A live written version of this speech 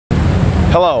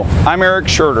Hello, I'm Eric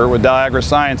Scherder with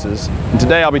Agri-Sciences, and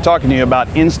today I'll be talking to you about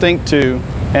Instinct 2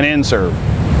 and N-Serve.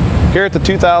 Here at the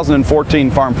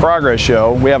 2014 Farm Progress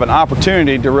Show, we have an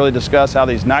opportunity to really discuss how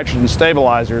these nitrogen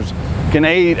stabilizers can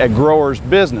aid a grower's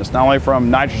business, not only from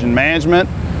nitrogen management,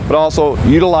 but also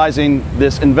utilizing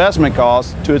this investment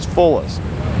cost to its fullest.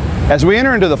 As we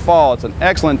enter into the fall, it's an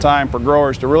excellent time for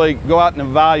growers to really go out and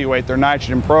evaluate their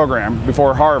nitrogen program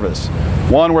before harvest.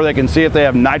 One where they can see if they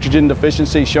have nitrogen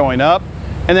deficiency showing up,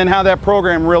 and then how that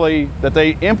program really that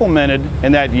they implemented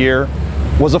in that year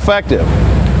was effective.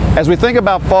 As we think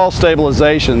about fall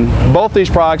stabilization, both these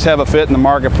products have a fit in the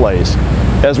marketplace.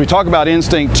 As we talk about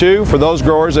Instinct 2, for those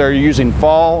growers that are using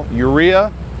fall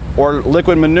urea or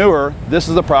liquid manure, this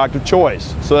is the product of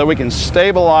choice so that we can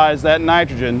stabilize that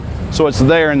nitrogen so it's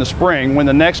there in the spring when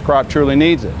the next crop truly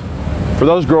needs it. For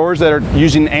those growers that are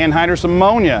using anhydrous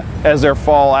ammonia as their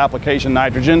fall application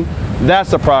nitrogen,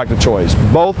 that's the product of choice.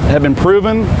 Both have been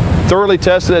proven, thoroughly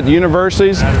tested at the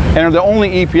universities, and are the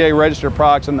only EPA registered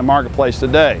products in the marketplace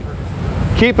today.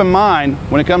 Keep in mind,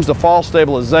 when it comes to fall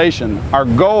stabilization, our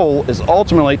goal is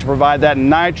ultimately to provide that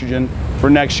nitrogen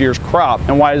for next year's crop,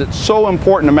 and why is it so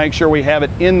important to make sure we have it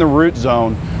in the root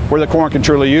zone where the corn can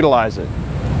truly utilize it.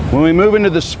 When we move into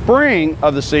the spring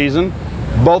of the season,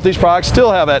 both these products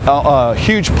still have a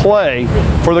huge play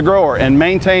for the grower and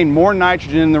maintain more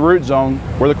nitrogen in the root zone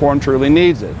where the corn truly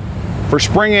needs it. For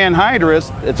spring anhydrous,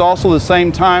 it's also the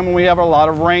same time when we have a lot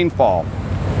of rainfall.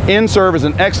 N-Serve is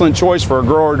an excellent choice for a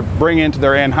grower to bring into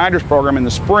their anhydrous program in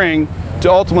the spring to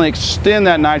ultimately extend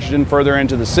that nitrogen further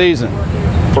into the season.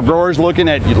 For growers looking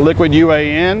at liquid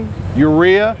UAN,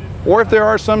 urea, or if there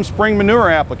are some spring manure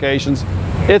applications,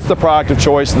 it's the product of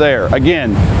choice there.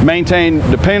 Again,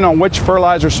 depending on which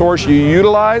fertilizer source you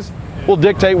utilize, will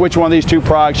dictate which one of these two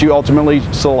products you ultimately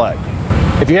select.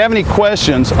 If you have any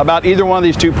questions about either one of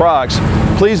these two products,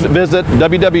 please visit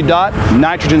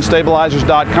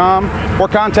www.nitrogenstabilizers.com or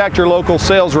contact your local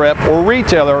sales rep or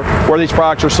retailer where these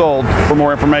products are sold for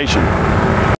more information.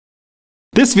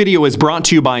 This video is brought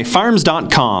to you by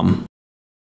Farms.com.